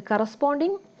 and the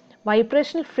corresponding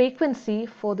vibrational frequency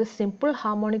for this simple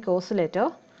harmonic oscillator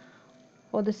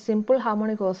or this simple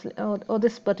harmonic or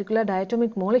this particular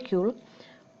diatomic molecule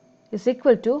is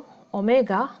equal to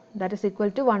omega, that is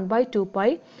equal to 1 by 2 pi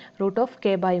root of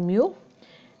k by mu,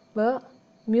 where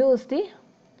mu is the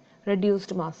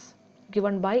reduced mass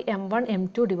given by m1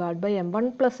 m2 divided by m1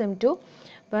 plus m2,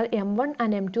 where m1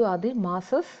 and m2 are the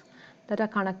masses that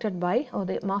are connected by, or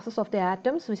the masses of the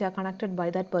atoms which are connected by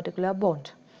that particular bond.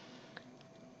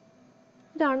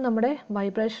 ഇതാണ് നമ്മുടെ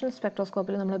vibrational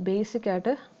സ്പെക്ട്രോസ്കോപ്പിൽ നമ്മൾ basic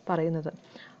ആയിട്ട് പറയുന്നത്.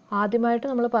 ആദ്യമായിട്ട്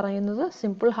നമ്മൾ പറയുന്നത്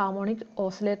simple harmonic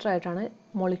oscillator ആയിട്ടാണ്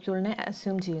മോളിക്യൂളിനെ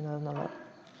assume ചെയ്യുന്നത് എന്നുള്ളത്.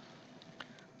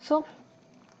 So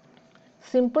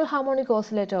simple harmonic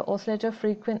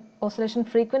oscillation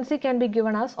frequency can be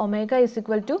given as omega is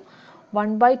equal to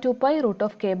 1 by 2 pi root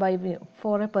of k by mu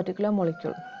for a particular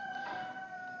molecule.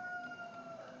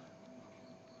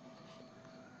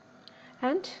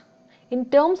 And in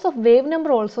terms of wave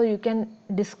number also you can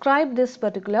describe this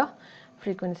particular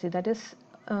frequency, that is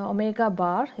omega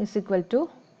bar is equal to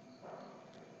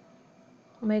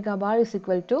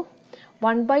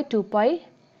 1 by 2 pi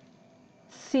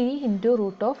c into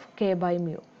root of k by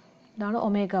mu. ഇതാണ്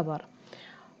omega bar.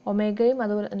 ഒമേഗയും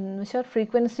അതുപോലെ എന്ന് വെച്ചാൽ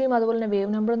ഫ്രീക്വൻസിയും അതുപോലെ തന്നെ wave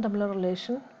നമ്പറും തമ്മിലുള്ള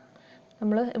relation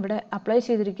നമ്മൾ ഇവിടെ അപ്ലൈ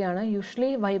ചെയ്തിരിക്കുകയാണ്. യൂഷ്വലി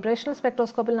വൈബ്രേഷണൽ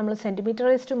സ്പെക്ട്രോസ്കോപ്പിൽ നമ്മൾ സെൻറ്റിമീറ്റർ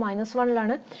റൈസ് ടു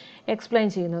 -1 എക്സ്പ്ലെയിൻ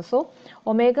ചെയ്യുന്നത്. So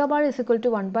omega bar is equal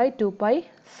to 1 by 2 pi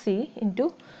c into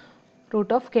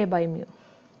root of k by mu.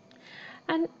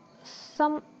 And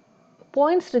some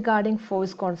points regarding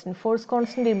force constant. Force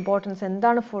constant importance,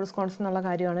 എന്താണ് force constant എന്നുള്ള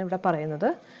കാര്യമാണ് ഇവിടെ പറയുന്നത്.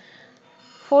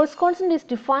 Force constant is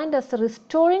defined as the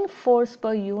restoring force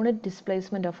per unit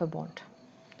displacement of a bond.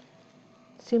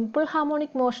 Simple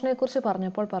harmonic മോഷനെ കുറിച്ച്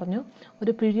പറഞ്ഞപ്പോൾ പറഞ്ഞു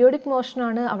ഒരു periodic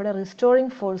മോഷനാണ് അവിടെ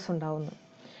റിസ്റ്റോറിംഗ് ഫോഴ്സ് ഉണ്ടാവുന്നത്.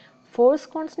 Force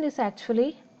constant is actually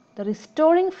the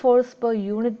restoring force per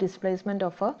unit displacement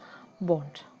of A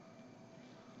bond.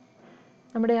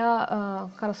 നമ്മുടെ ആ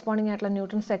corresponding ആയിട്ടുള്ള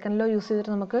newton second law use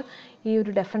ചെയ്തിട്ട് നമുക്ക് ഈ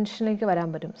ഒരു ഡെഫിനിഷനിലേക്ക് വരാൻ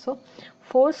പറ്റും. So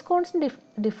force constant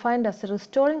defined as A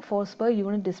restoring force per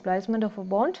unit displacement of A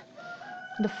bond.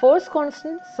 The force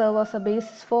constant serves as a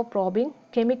basis for probing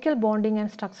chemical bonding and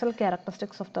structural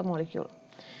characteristics of the molecule.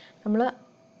 നമ്മൾ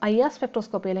IR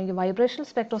spectroscopy അല്ലെങ്കിൽ vibrational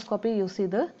spectroscopy use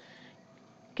ചെയ്ത്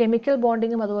chemical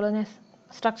ബോണ്ടിങ്ങും അതുപോലെ തന്നെ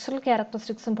structural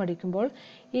ക്യാരക്ടറിസ്റ്റിക്സും പഠിക്കുമ്പോൾ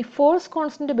ഈ force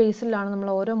constant ബേസിലാണ്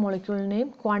നമ്മൾ ഓരോ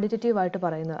മോളിക്യൂളിനെയും ക്വാണ്ടിറ്റേറ്റീവ് ആയിട്ട്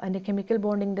പറയുന്നത്. അതിൻ്റെ കെമിക്കൽ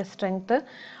ബോണ്ടിങ്ങിൻ്റെ സ്ട്രെങ്ത്,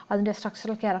 അതിൻ്റെ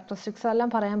സ്ട്രക്ചറൽ ക്യാരക്ടറിസ്റ്റിക്സ് എല്ലാം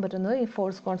പറയാൻ പറ്റുന്നത് ഈ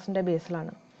ഫോഴ്സ് കോൺസ്റ്റന്റ്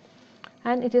ബേസിലാണ്.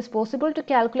 And it is possible to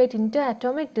calculate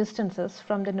interatomic distances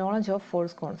from the knowledge of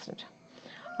force constant.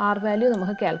 R value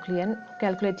നമുക്ക്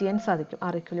calculate ചെയ്യാൻ സാധിക്കും,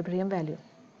 R equilibrium value.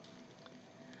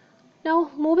 Now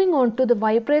moving on to the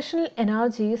vibrational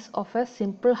energies of a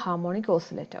simple harmonic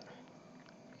oscillator.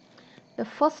 The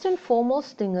first and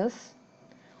foremost thing is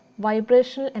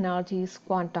vibrational energy is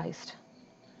quantized.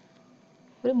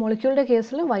 ഒരു മോളിക്യൂളിൻ്റെ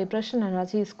കേസിൽ vibrational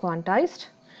energy is quantized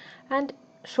and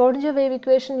Schrodinger wave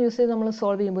equation use ചെയ്ത് നമ്മൾ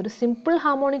solve ചെയ്യുമ്പോൾ ഒരു simple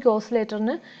harmonic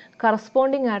ഓസിലേറ്ററിന്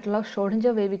corresponding ആയിട്ടുള്ള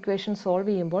Schrodinger wave equation solve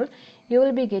ചെയ്യുമ്പോൾ you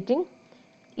will be getting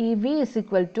EV is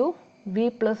equal to V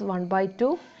plus 1 by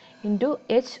 2 into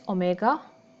H omega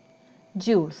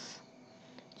joules.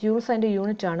 Joules അതിൻ്റെ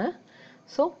unit ആണ്.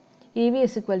 So EV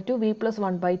is equal to V plus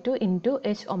 1 by 2 into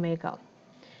H omega.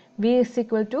 V is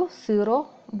equal to 0,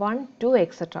 1, 2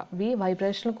 etc. V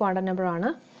vibrational quantum number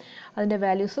ആണ്. അതിൻ്റെ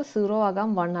values 0 ആകാം,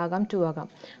 1 ആകാം, 2 ആകാം.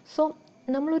 So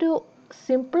നമ്മളൊരു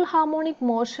simple harmonic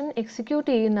motion execute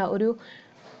ചെയ്യുന്ന ഒരു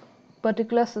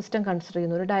പെർട്ടിക്കുലർ സിസ്റ്റം കൺസിഡർ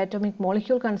ചെയ്യുന്നു, ഒരു ഡയറ്റോമിക്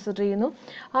മോളിക്യൂൾ കൺസിഡർ ചെയ്യുന്നു.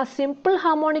 ആ സിമ്പിൾ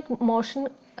ഹാർമോണിക് മോഷൻ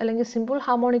അല്ലെങ്കിൽ സിമ്പിൾ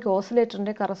ഹാർമോണിക്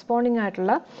ഓസിലേറ്ററിൻ്റെ കറസ്പോണ്ടിങ്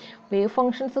ആയിട്ടുള്ള വേവ്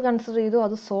ഫംഗ്ഷൻസ് കൺസിഡർ ചെയ്തു,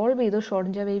 അത് സോൾവ് ചെയ്തു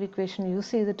Schrodinger wave equation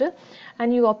യൂസ് ചെയ്തിട്ട്,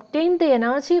 and you obtain the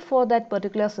energy for that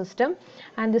particular system,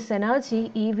 and this energy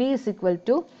EV is equal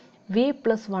to V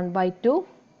plus 1 by 2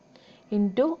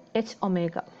 into H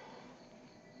omega.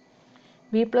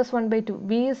 V plus 1 by 2.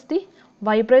 V is the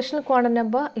vibrational quantum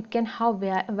number. It can have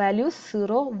values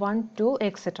 0, 1, 2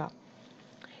 etc.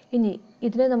 ഇനി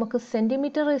ഇതിനെ നമുക്ക്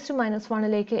centimetre raise to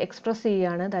 -1ലേക്ക് express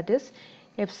ചെയ്യുകയാണ്. That is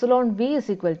epsilon V is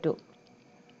equal to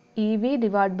EV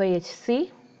divided by HC.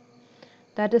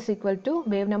 That is equal to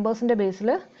wave നമ്പേഴ്സിൻ്റെ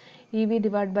Basil EV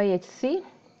divided by HC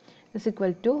is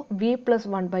equal to V plus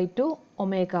 1 by 2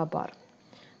 omega bar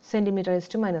centimeter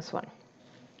raised to -1.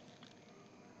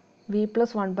 V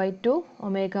plus 1 by 2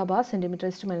 omega bar centimeter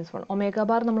raised to -1. Omega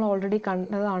bar നമ്മൾ already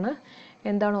കണ്ടതാണ്.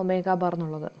 എന്താണ് omega bar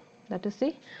എന്നുള്ളത്? That is the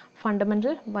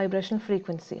fundamental vibrational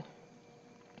frequency.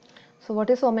 So what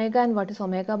is omega and what is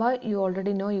omega bar? You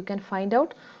already know. You can find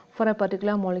out for a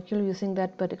particular molecule using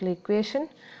that particular equation.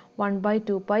 1 by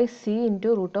 2 pi C into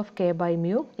root of K by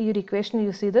mu. ഈ ഒരു equation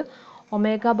use ചെയ്ത്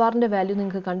omega barൻ്റെ value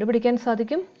നിങ്ങൾക്ക് കണ്ടുപിടിക്കാൻ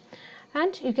സാധിക്കും.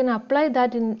 And you can apply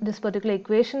that in this particular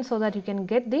equation so that you can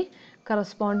get the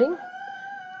corresponding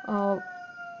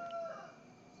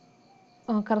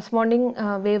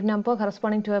wave number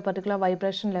corresponding to a particular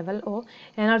vibration level or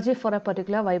energy for a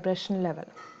particular vibration level.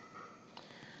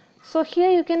 So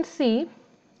here you can see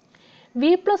V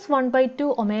plus 1 by 2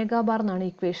 omega bar എന്നാണ്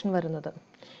equation വരുന്നത്.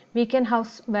 We can have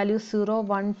values 0,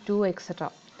 1, 2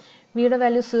 etc. V യുടെ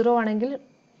value 0 ആണെങ്കിൽ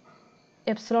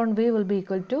epsilon V will be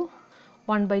equal to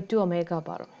 1 by 2 omega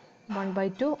bar. 1 by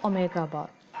 2 omega bar.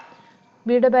 V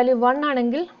യുടെ value 1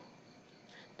 ആണെങ്കിൽ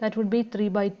that would be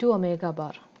 3 by 2 omega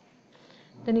bar.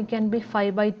 Then it can be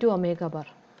 5 by 2 omega bar.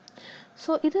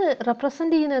 So ഇത്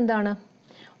represent ചെയ്യുന്നത് എന്താണ്?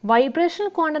 Vibrational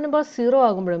quantum number 0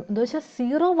 ആകുമ്പോഴും എന്താ വെച്ചാൽ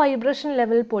 0 vibration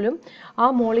ലെവലിൽ പോലും ആ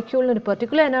മോളിക്യൂളിന് ഒരു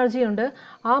പെർട്ടിക്കുലർ എനർജി ഉണ്ട്,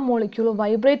 ആ മോളിക്യൂൾ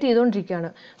വൈബ്രേറ്റ് ചെയ്തുകൊണ്ടിരിക്കുകയാണ്.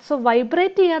 സോ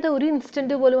വൈബ്രേറ്റ് ചെയ്യാതെ ഒരു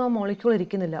ഇൻസ്റ്റൻറ്റ് പോലും ആ മോളിക്യൂൾ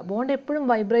ഇരിക്കുന്നില്ല, ബോണ്ട് എപ്പോഴും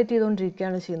വൈബ്രേറ്റ്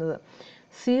ചെയ്തുകൊണ്ടിരിക്കുകയാണ് ചെയ്യുന്നത്.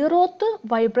 0th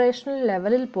വൈബ്രേഷണൽ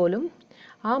ലെവലിൽ പോലും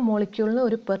ആ മോളിക്യൂളിന്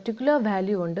ഒരു പെർട്ടിക്കുലർ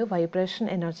വാല്യൂ ഉണ്ട് വൈബ്രേഷൻ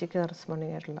എനർജിക്ക്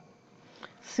കറസ്പോണ്ടിങ് ആയിട്ടുള്ള.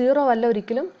 0 അല്ല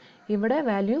ഒരിക്കലും, ഇവിടെ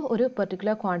വാല്യൂ ഒരു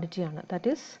particular ക്വാണ്ടിറ്റിയാണ്. That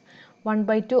is 1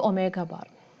 by 2 omega bar.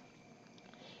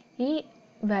 ഈ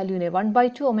വാല്യൂവിനെ 1 by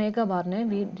 2 omega ബാറിനെ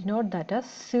V denote that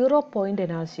as 0 point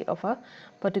energy of A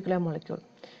particular molecule.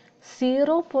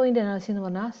 0 point energy എന്ന്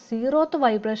പറഞ്ഞാൽ 0th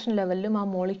വൈബ്രേഷൻ ലെവലിലും ആ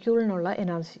മോളിക്യൂളിനുള്ള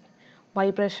energy,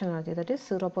 vibration energy, that is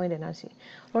 0 point energy.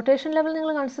 Rotation level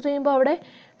നിങ്ങൾ consider ചെയ്യുമ്പോൾ അവിടെ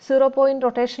 0 point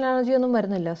rotation energy ഒന്നും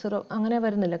വരുന്നില്ല, 0 അങ്ങനെ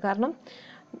വരുന്നില്ല. കാരണം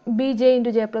BJ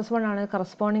 × J + 1 ആണ്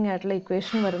കറസ്പോണ്ടിങ് ആയിട്ടുള്ള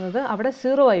ഇക്വേഷൻ വരുന്നത്, അവിടെ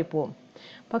 0 ആയി പോവും.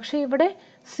 പക്ഷേ ഇവിടെ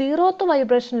 0th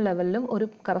വൈബ്രേഷൻ ലെവലിലും ഒരു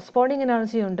കറസ്പോണ്ടിങ്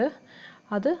എനർജി ഉണ്ട്,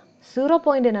 അത് 0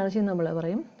 പോയിൻ്റ് എനർജി എന്ന് നമ്മൾ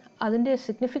പറയും. അതിൻ്റെ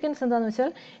സിഗ്നിഫിക്കൻസ് എന്താണെന്ന്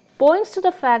വെച്ചാൽ points to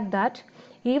the fact that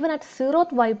even at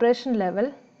 0th vibration level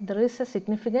there is A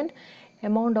significant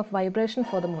amount of vibration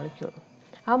for the molecule.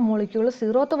 ആ മോളിക്യൂൾ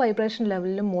 0th വൈബ്രേഷൻ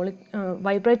ലെവലിലും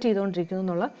വൈബ്രേറ്റ് ചെയ്തുകൊണ്ടിരിക്കുന്നു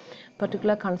എന്നുള്ള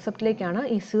പെർട്ടിക്കുലർ കൺസെപ്റ്റിലേക്കാണ്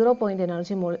ഈ 0 പോയിൻ്റ്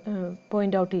എനർജി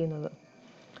പോയിൻ്റ് ഔട്ട് ചെയ്യുന്നത്.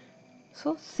 സോ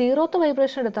 0th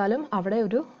വൈബ്രേഷൻ എടുത്താലും അവിടെ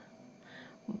ഒരു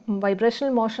vibrational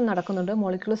motion നടക്കുന്നുണ്ട്,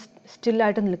 molecule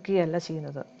സ്റ്റില്ലായിട്ട് നിൽക്കുകയല്ല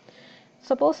ചെയ്യുന്നത്.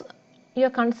 Suppose you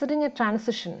are considering A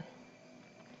transition.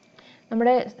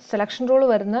 നമ്മുടെ സെലക്ഷൻ റൂൾ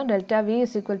വരുന്ന delta V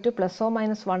is equal to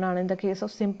 +or-1 ആണ് in the case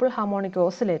of simple harmonic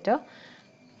oscillator.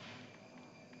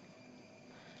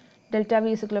 Delta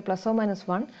V is equal to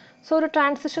 +or-1. So ഒരു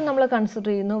transition നമ്മൾ consider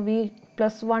ചെയ്യുന്നു,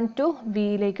 V+1 to V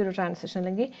യിലേക്ക് ഒരു transition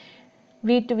അല്ലെങ്കിൽ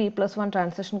V to V+1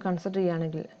 transition consider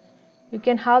ചെയ്യുകയാണെങ്കിൽ you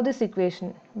can have this equation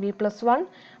V plus 1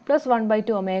 plus 1 by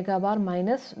 2 omega bar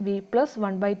minus V plus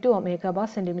 1 by 2 omega bar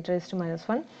centimeter raised to minus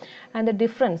 1, and the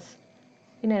difference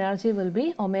in energy will be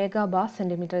omega bar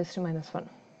centimeter raised to minus 1.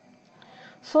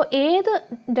 So ഏത്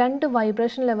രണ്ട്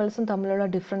vibration ലെവൽസും തമ്മിലുള്ള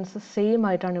difference same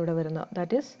ആയിട്ടാണ് ഇവിടെ വരുന്നത്.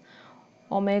 That is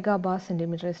omega bar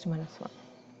centimetre raised to minus 1.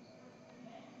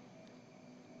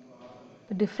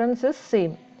 The difference is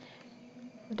same.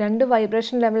 രണ്ട്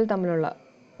vibration level തമ്മിലുള്ള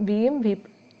വിയും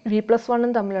V plus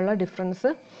വണ്ണും തമ്മിലുള്ള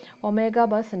difference omega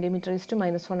bar centimetre raised to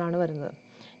minus 1 ആണ് വരുന്നത്.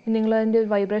 നിങ്ങൾ അതിൻ്റെ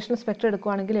വൈബ്രേഷൻ സ്പെക്ട്രം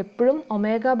എടുക്കുകയാണെങ്കിൽ എപ്പോഴും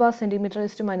omega bar centimetre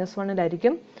raised to minus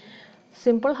 1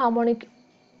 simple harmonic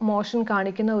motion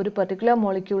കാണിക്കുന്ന ഒരു പെർട്ടിക്കുലർ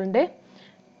മോളിക്യൂളിൻ്റെ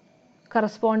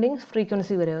കറസ്പോണ്ടിങ്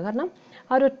ഫ്രീക്വൻസി വരിക. കാരണം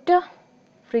ആ ഒരൊറ്റ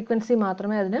ഫ്രീക്വൻസി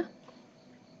മാത്രമേ അതിന്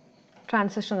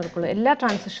ട്രാൻസിഷൻ നടക്കുള്ളൂ. എല്ലാ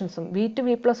ട്രാൻസിഷൻസും വി ടു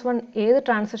വി പ്ലസ് 1 ഏത്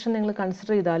ട്രാൻസിഷൻ നിങ്ങൾ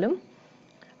കൺസിഡർ ചെയ്താലും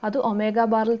അത് ഒമേഗ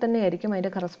ബാറിൽ തന്നെ ആയിരിക്കും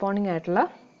അതിൻ്റെ കറസ്പോണ്ടിങ് ആയിട്ടുള്ള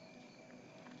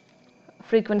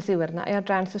ഫ്രീക്വൻസി വരുന്നത്. ആ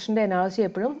ട്രാൻസിഷൻ്റെ എനർജി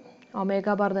എപ്പോഴും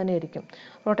ഒമേഗ ബാർ തന്നെ ആയിരിക്കും.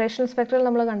 റൊട്ടേഷണൽ സ്പെക്ട്രൽ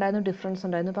നമ്മൾ കണ്ടായിരുന്നു ഡിഫറൻസ്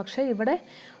ഉണ്ടായിരുന്നു. പക്ഷേ ഇവിടെ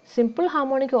സിമ്പിൾ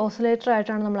ഹാർമോണിക് ഓസിലേറ്റർ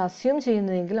ആയിട്ടാണ് നമ്മൾ അസ്യൂം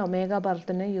ചെയ്യുന്നതെങ്കിൽ ഒമേഗ ബാറിൽ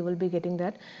തന്നെ you will be getting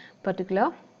that particular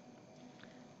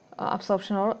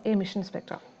absorption or emission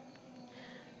spectrum.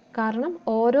 കാരണം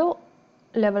ഓരോ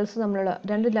ലെവൽസ് തമ്മിലുള്ള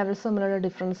രണ്ട് ലെവൽസ് തമ്മിലുള്ള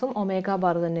ഡിഫറൻസും ഒമേഗ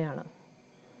ബാർ തന്നെയാണ്.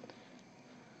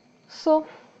 So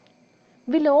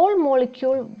will all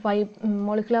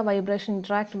molecular vibration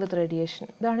interact with radiation?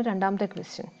 ഇതാണ് രണ്ടാമത്തെ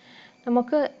ക്വസ്റ്റ്യൻ.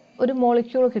 നമുക്ക് ഒരു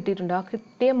മോളിക്യൂൾ കിട്ടിയിട്ടുണ്ട്. ആ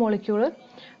കിട്ടിയ മോളിക്യൂൾ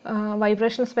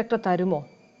വൈബ്രേഷൻ സ്പെക്ട്രം തരുമോ?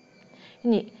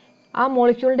 ഇനി ആ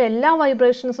മോളിക്യൂളിൻ്റെ എല്ലാ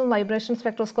വൈബ്രേഷൻസും വൈബ്രേഷൻ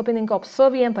സ്പെക്ട്രോസ്കോപ്പി നിങ്ങൾക്ക്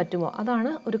ഒബ്സർവ് ചെയ്യാൻ പറ്റുമോ?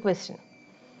 അതാണ് ഒരു ക്വസ്റ്റ്യൻ.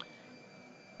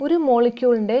 ഒരു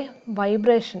മോളിക്യൂളിൻ്റെ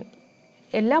വൈബ്രേഷൻ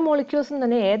എല്ലാ മോളിക്യൂൾസും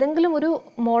തന്നെ ഏതെങ്കിലും ഒരു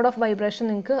മോഡ് ഓഫ് വൈബ്രേഷൻ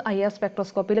നിങ്ങൾക്ക് IR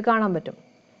സ്പെക്ട്രോസ്കോപ്പിയിൽ കാണാൻ പറ്റും.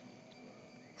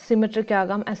 സിമെട്രിക്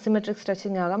ആകാം, അസിമെട്രിക്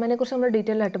സ്ട്രെച്ചിങ് ആകാം, അതിനെക്കുറിച്ച് നമ്മൾ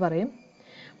ഡീറ്റെയിൽ ആയിട്ട് പറയും.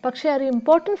 പക്ഷേ ഒരു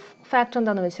ഇമ്പോർട്ടൻറ്റ് ഫാക്ടർ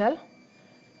എന്താണെന്ന് വെച്ചാൽ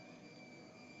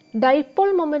ഡൈപോൾ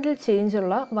മൊമെൻറ്റിൽ ചേഞ്ച്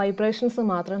ഉള്ള വൈബ്രേഷൻസ്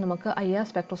മാത്രമേ നമുക്ക് IR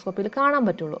സ്പെക്ട്രോസ്കോപ്പിയിൽ കാണാൻ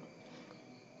പറ്റുള്ളൂ.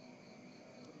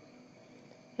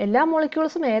 എല്ലാ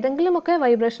മോളിക്യൂൾസും ഏതെങ്കിലുമൊക്കെ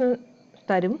വൈബ്രേഷൻ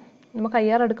തരും. നമുക്ക്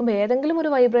IR എടുക്കുമ്പോൾ ഏതെങ്കിലും ഒരു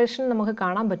വൈബ്രേഷൻ നമുക്ക്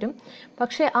കാണാൻ പറ്റും.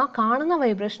 പക്ഷേ ആ കാണുന്ന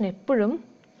വൈബ്രേഷൻ എപ്പോഴും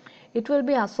it will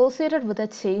be associated with a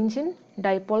change in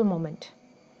dipole moment.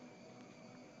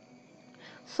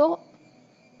 So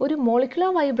ഒരു മോളിക്കുലർ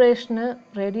വൈബ്രേഷന്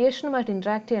റേഡിയേഷനുമായിട്ട്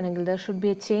ഇൻട്രാക്ട് ചെയ്യണമെങ്കിൽ there should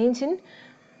be A change in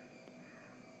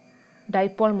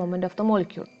dipole moment of the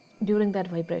molecule during that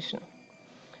vibration.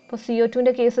 ഇപ്പോൾ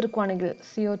CO2ൻ്റെ കേസ് എടുക്കുകയാണെങ്കിൽ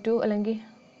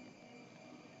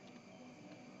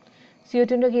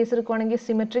CO2ൻ്റെ കേസ് എടുക്കുകയാണെങ്കിൽ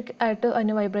symmetric ആയിട്ട്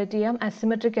അതിന് vibrate ചെയ്യാം,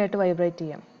 asymmetric ആയിട്ട് vibrate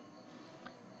ചെയ്യാം,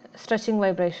 സ്ട്രെച്ചിങ്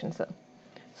വൈബ്രേഷൻസ്.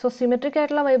 സോ സിമെട്രിക്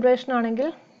ആയിട്ടുള്ള വൈബ്രേഷൻ ആണെങ്കിൽ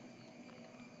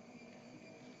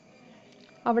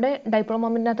അവിടെ ഡൈപോൾ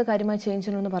മൊമെൻറ്റിനകത്ത് കാര്യമായി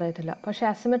ചേഞ്ച് ഒന്നും പറയത്തില്ല. പക്ഷേ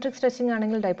അസിമെട്രിക് സ്ട്രെച്ചിങ്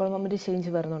ആണെങ്കിൽ ഡൈപോൾ മൊമെൻറ്റ് ചേഞ്ച്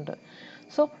വരുന്നുണ്ട്.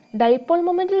 സോ ഡൈപോൾ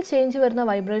മൊമെൻറ്റിൽ ചേഞ്ച് വരുന്ന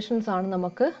വൈബ്രേഷൻസ് ആണ്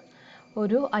നമുക്ക്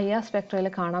ഒരു IR സ്പെക്ട്രയിൽ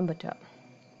കാണാൻ പറ്റുക.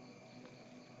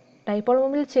 ഡൈപോൾ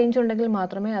മൊമെൻറ്റിൽ ചേഞ്ച് ഉണ്ടെങ്കിൽ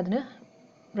മാത്രമേ അതിന്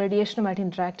റേഡിയേഷനുമായിട്ട്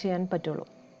ഇൻട്രാക്ട് ചെയ്യാൻ പറ്റുള്ളൂ.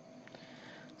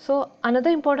 So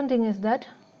another important thing is that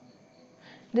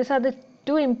these are the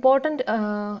two important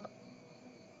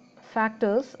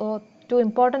factors or to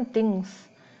important things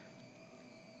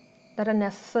that are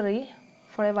necessary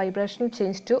for a vibrational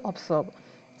change to observe.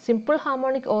 Simple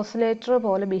harmonic oscillator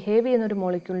പോലെ behave ചെയ്യുന്ന ഒരു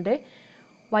മോളിക്യൂളിൻ്റെ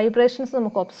vibrations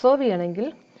നമുക്ക് observe ചെയ്യണമെങ്കിൽ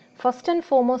first and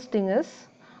foremost thing is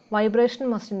vibration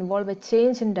must involve a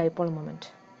change in dipole moment.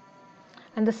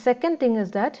 And the second thing is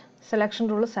that selection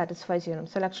rule satisfy ചെയ്യണം.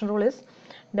 Selection rule is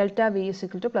delta V is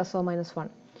equal to plus or minus 1.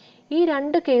 ഈ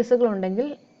രണ്ട് കേസുകൾ ഉണ്ടെങ്കിൽ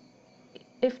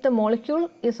if the molecule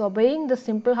is obeying the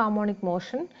simple harmonic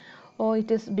motion or it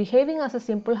is behaving as a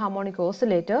simple harmonic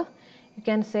oscillator, you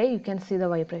can see the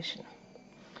vibration.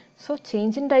 So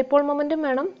change in dipole momentum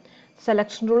വേണം,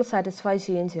 selection rule satisfy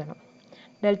ചെയ്യുകയും ചെയ്യണം.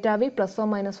 Delta V plus or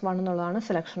minus 1 എന്നുള്ളതാണ്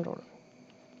selection rule.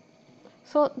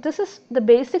 So this is the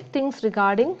basic things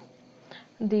regarding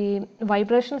the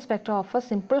vibration spectra of a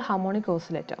simple harmonic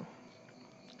oscillator.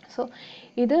 So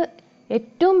ഇത്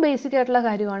ഏറ്റവും basic ആയിട്ടുള്ള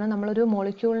കാര്യമാണ്. നമ്മളൊരു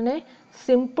മോളിക്യൂളിനെ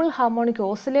simple harmonic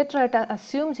oscillator ആയിട്ട്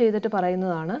അസ്യൂം ചെയ്തിട്ട്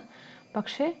പറയുന്നതാണ്.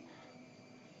 പക്ഷേ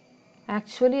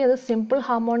ആക്ച്വലി അത് സിമ്പിൾ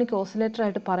ഹാർമോണിക് ഓസിലേറ്റർ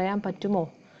ആയിട്ട് പറയാൻ പറ്റുമോ?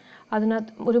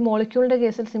 അതിനകത്ത് ഒരു മോളിക്യൂളിൻ്റെ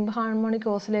കേസിൽ സിമ്പിൾ ഹാർമോണിക്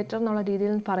ഓസിലേറ്റർ എന്നുള്ള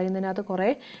രീതിയിൽ പറയുന്നതിനകത്ത് കുറേ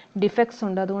ഡിഫക്ട്സ്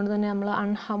ഉണ്ട്. അതുകൊണ്ട് തന്നെ നമ്മൾ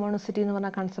അൺഹാർമോണിസിറ്റി എന്ന്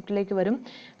പറഞ്ഞ കൺസെപ്റ്റിലേക്ക് വരും.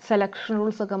 സെലക്ഷൻ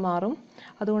റൂൾസ് ഒക്കെ മാറും.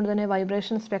 അതുകൊണ്ട് തന്നെ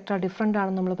വൈബ്രേഷൻ സ്പെക്ട്ര ഡിഫറെൻ്റ്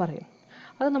ആണെന്ന് നമ്മൾ പറയും.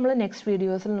 അത് നമ്മൾ നെക്സ്റ്റ്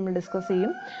വീഡിയോസിൽ നമ്മൾ ഡിസ്കസ്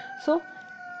ചെയ്യും. സോ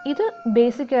ഇത്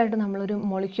ബേസിക്കായിട്ട് നമ്മളൊരു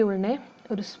മോളിക്യൂളിനെ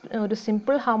ഒരു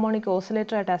സിമ്പിൾ ഹാർമോണിക്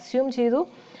ഓസിലേറ്റർ ആയിട്ട് അസ്യൂം ചെയ്തു.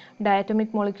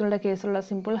 ഡയറ്റോമിക് മോളിക്യൂളുടെ കേസിലുള്ള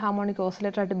സിമ്പിൾ ഹാർമോണിക്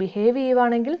ഓസിലേറ്റർ ആയിട്ട് ബിഹേവ്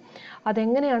ചെയ്യുവാണെങ്കിൽ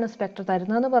അതെങ്ങനെയാണ് സ്പെക്ട്ര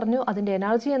തരുന്നതെന്ന് പറഞ്ഞു. അതിൻ്റെ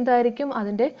എനർജി എന്തായിരിക്കും,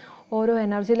 അതിൻ്റെ ഓരോ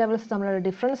എനർജി ലെവൽസ് തമ്മിലുള്ള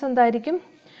ഡിഫറൻസ് എന്തായിരിക്കും,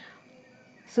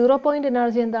 0 പോയിൻ്റ്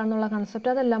എനർജി എന്താണെന്നുള്ള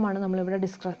കൺസെപ്റ്റ്, അതെല്ലാമാണ് നമ്മളിവിടെ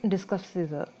ഡിസ്കസ്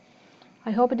ചെയ്തത്.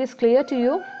 I hope it is clear to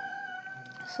you.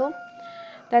 So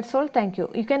that's all. Thank you.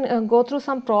 You can go through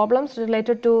some problems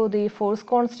related to the force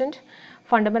constant,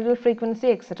 fundamental frequency,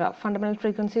 etc. Fundamental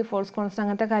frequency, force constant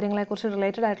അങ്ങനത്തെ കാര്യങ്ങളെക്കുറിച്ച്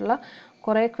related ആയിട്ടുള്ള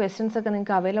കുറേ questions ഒക്കെ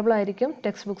നിങ്ങൾക്ക് available ആയിരിക്കും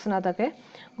text ബുക്സിനകത്തൊക്കെ.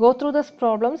 Go through those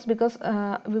problems because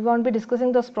we won't be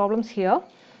discussing those problems here.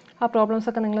 ആ problems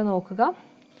ഒക്കെ നിങ്ങൾ നോക്കുക.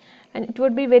 And it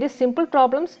would be very simple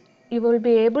problems. You will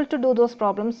be able to do those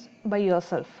problems by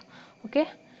yourself. Okay,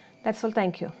 that's all.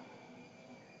 Thank you.